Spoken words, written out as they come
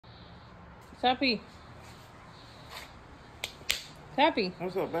Tappy. Tappy.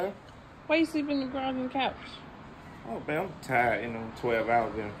 What's up, babe? Why you sleep in the garage on the couch? Oh, babe, I'm tired. 12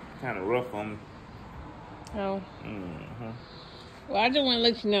 hours been kind of rough on me. Oh. Mm-hmm. Well, I just want to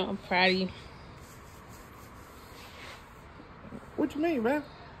let you know I'm proud of you. What you mean, babe?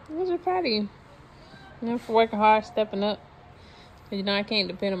 I'm just proud of you. For working hard, stepping up. I can't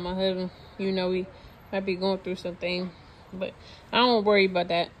depend on my husband. We might be going through something. But I don't worry about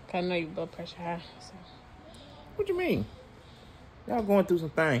that. Because I know your blood pressure high. So. What you mean? Y'all going through some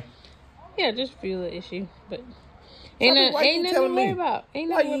things. Yeah, just feel the issue. But ain't nothing to worry about.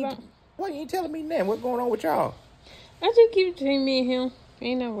 Why you ain't telling me nothing? What's going on with y'all? I just keep it between me and him.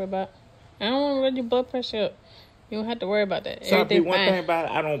 Ain't nothing to worry about. I don't want to raise your blood pressure up. You don't have to worry about that. One thing about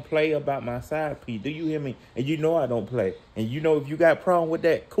it, I don't play about my side piece. Do you hear me? And you know I don't play. And you know if you got a problem with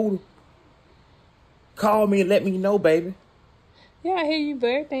that cooler, call me and let me know, baby. Yeah, I hear you, but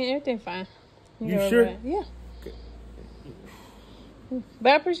everything fine. You sure? Yeah. But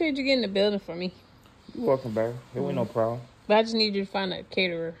I appreciate you getting the building for me. You're welcome, baby. There ain't no problem. But I just need you to find a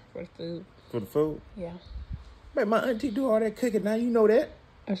caterer for the food. For the food? Yeah. Babe, my auntie do all that cooking now. You know that?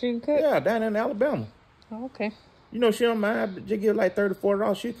 Oh, she can cook? Yeah, down in Alabama. Oh, okay. You know she don't mind. Just give like $30,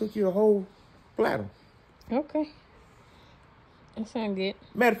 $40. She'll cook you a whole platter. Okay. That sounds good.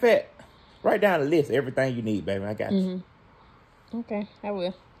 Matter of fact, write down a list of everything you need, baby. I got you. Okay, I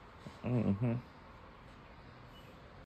will.